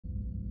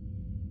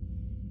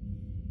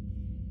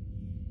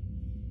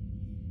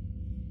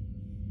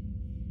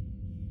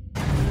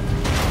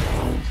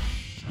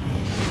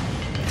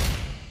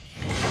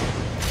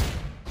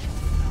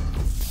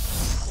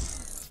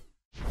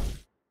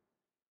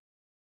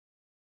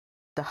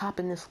To hop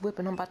in this whip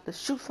and I'm about to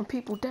shoot some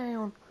people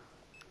down.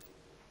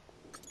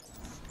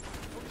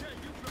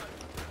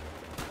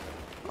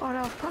 Oh,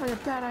 that was probably a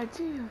bad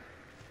idea.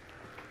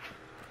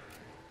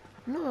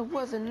 No, it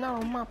wasn't.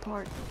 Not on my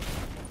part.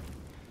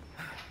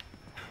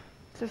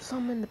 There's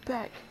something in the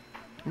back.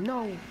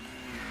 No.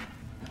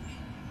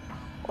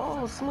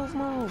 Oh, smooth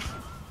move.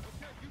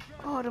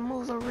 Oh, the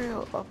moves are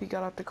real. Oh, he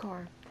got out the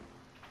car.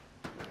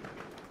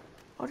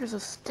 Oh, there's a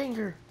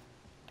stinger.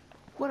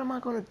 What am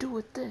I gonna do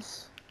with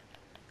this?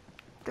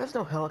 There's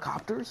no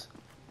helicopters.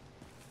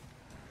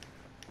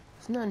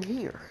 There's none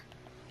here.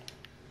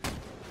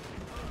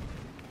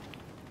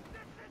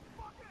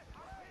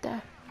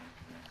 That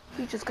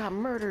he just got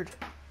murdered.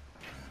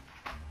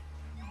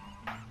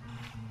 I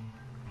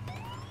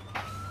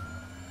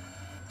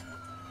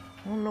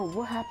don't know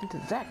what happened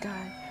to that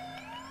guy.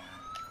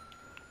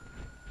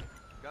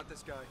 Got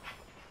this guy.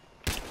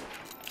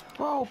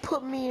 Oh,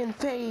 put me in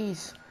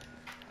phase.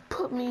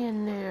 Put me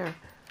in there.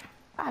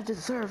 I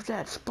deserve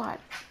that spot.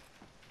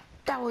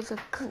 That was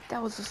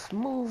a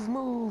smooth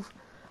move,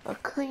 a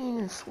clean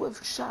and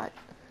swift shot.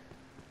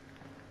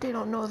 They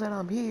don't know that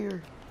I'm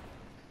here.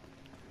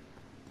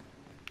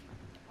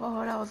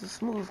 Oh, that was a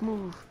smooth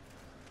move.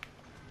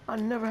 I'll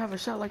never have a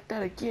shot like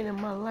that again in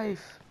my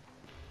life.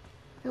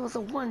 It was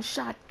a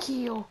one-shot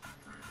kill.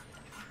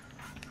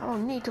 I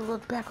don't need to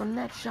look back on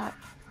that shot.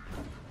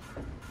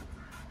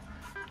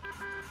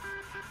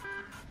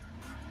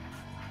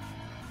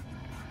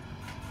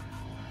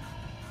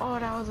 Oh,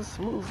 that was a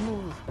smooth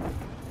move.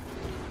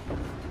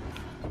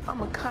 I'm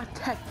gonna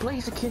contact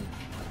Blaziken.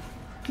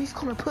 He's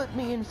gonna put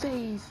me in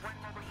phase. One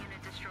mobile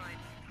unit destroyed.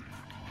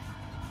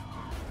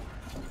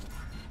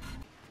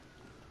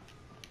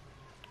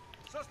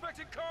 Suspect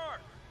in car!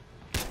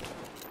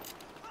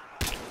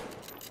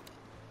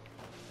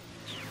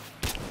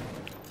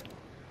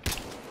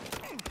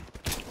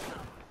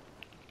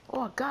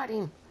 Oh, I got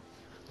him.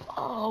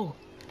 Oh.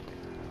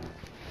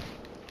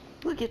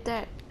 Look at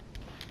that.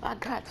 I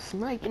got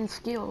sniping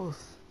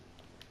skills.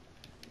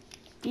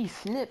 These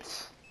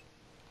snips.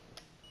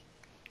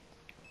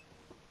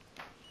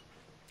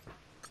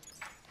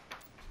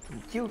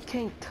 You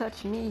can't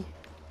touch me.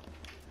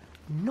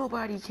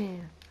 Nobody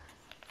can.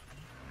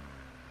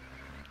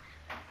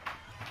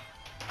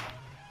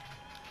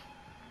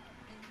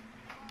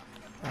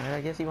 Alright,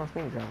 I guess he wants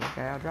me to drive.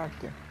 Okay, I'll drive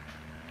again.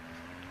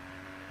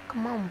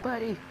 Come on,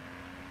 buddy.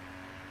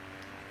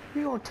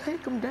 You're gonna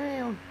take him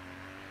down.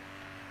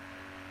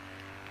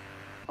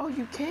 Oh,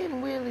 you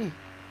can, Willie.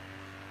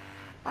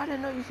 I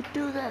didn't know you could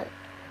do that.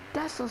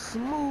 That's a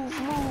smooth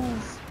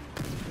move.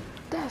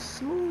 That's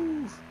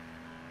smooth.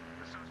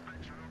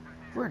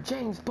 We're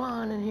James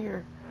Bond in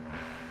here.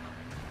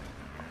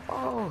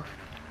 Oh.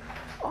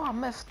 Oh, I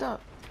messed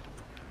up.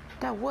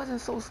 That wasn't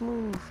so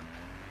smooth.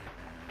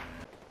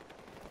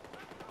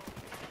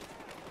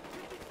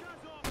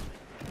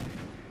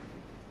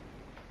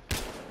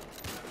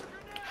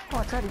 Oh,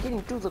 I tried to get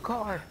him through the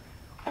car.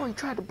 Oh, he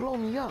tried to blow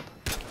me up.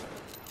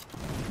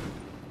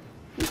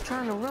 He's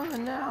trying to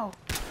run now.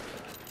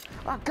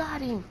 I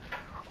got him.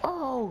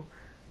 Oh,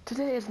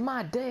 today is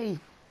my day.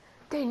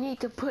 They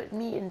need to put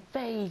me in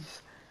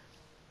phase.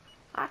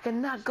 I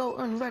cannot go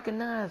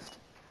unrecognized.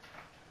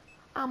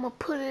 I'ma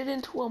put it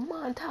into a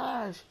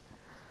montage.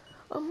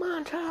 A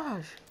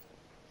montage.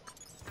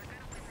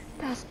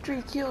 That's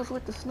 3 kills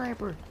with the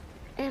sniper.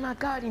 And I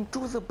got him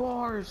through the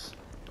bars.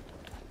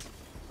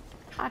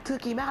 I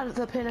took him out of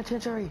the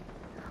penitentiary.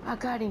 I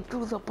got him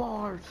through the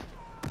bars.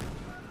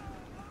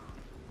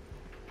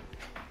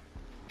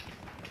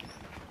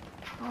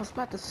 I was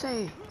about to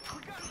say,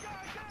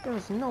 there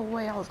was no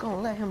way I was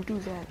gonna let him do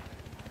that.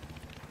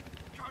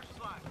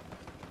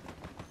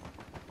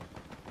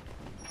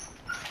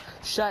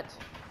 Shut.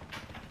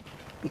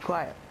 Be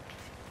quiet.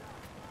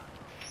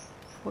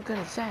 What gun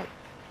is that?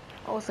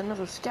 Oh, it's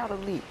another scout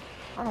elite.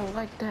 I don't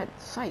like that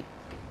sight.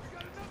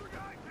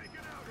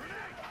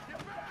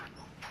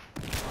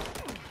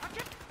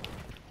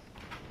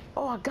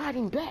 Oh, I got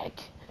him back.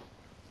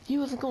 He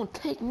wasn't gonna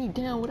take me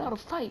down without a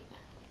fight.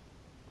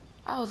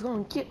 I was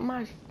gonna get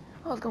mine.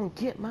 I was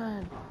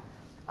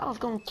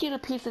gonna get a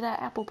piece of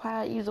that apple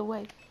pie either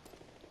way.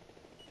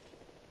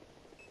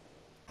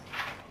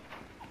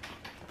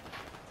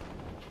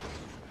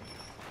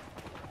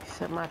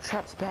 Set my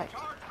traps back.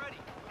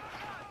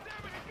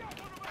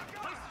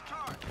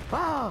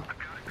 Oh!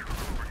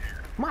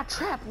 My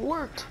trap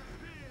worked!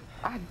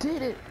 I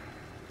did it!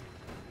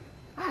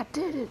 I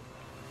did it!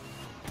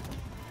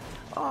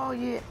 Oh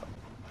yeah!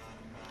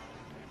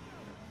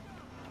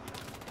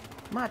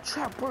 My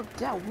trap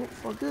worked out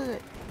for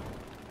good.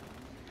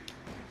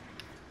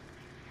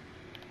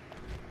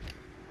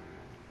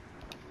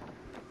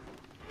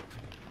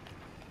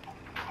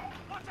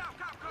 Watch out,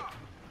 cop car!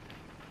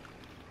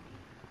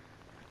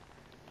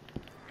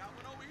 Got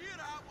one over here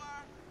to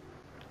hotwire.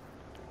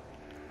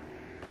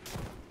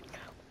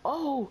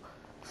 Oh!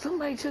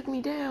 Somebody took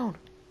me down!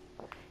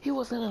 He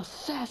was an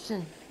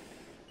assassin!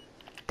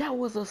 That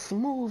was a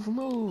smooth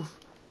move!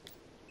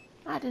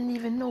 I didn't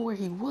even know where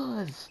he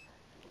was!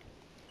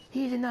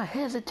 He did not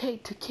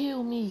hesitate to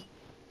kill me!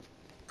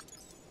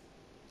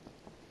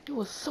 It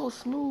was so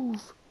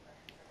smooth.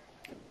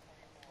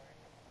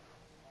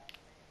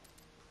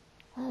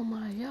 Oh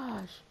my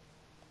gosh.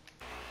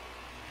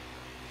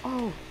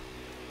 Oh.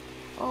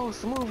 Oh,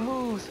 smooth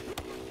moves.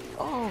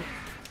 Oh.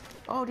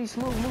 Oh, these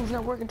smooth moves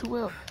not working too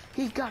well.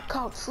 He got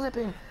caught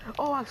slipping.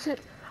 Oh, I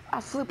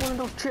slipped one of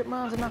those trip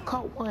mines and I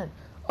caught one.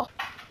 Oh.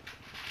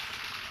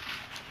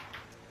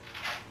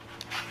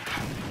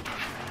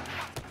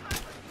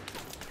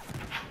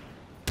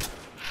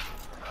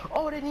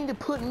 Oh, they need to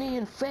put me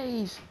in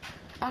phase.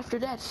 After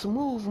that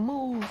smooth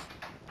move,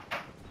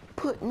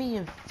 put me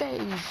in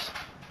phase.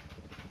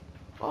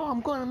 Oh, I'm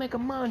gonna make a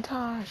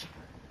montage.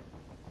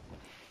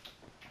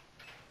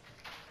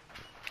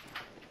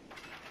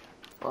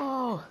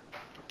 Oh,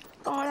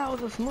 that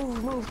was a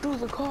smooth move through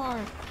the car.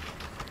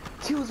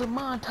 Cue the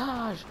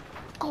montage.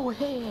 Go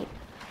ahead.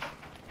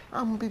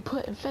 I'm gonna be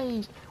put in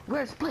phase.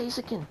 Where's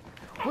Blaziken?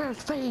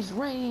 Where's phase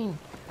rain?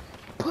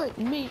 Put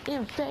me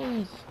in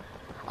phase.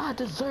 I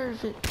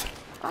deserve it.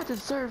 I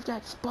deserve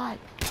that spot.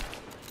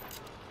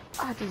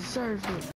 I deserve it.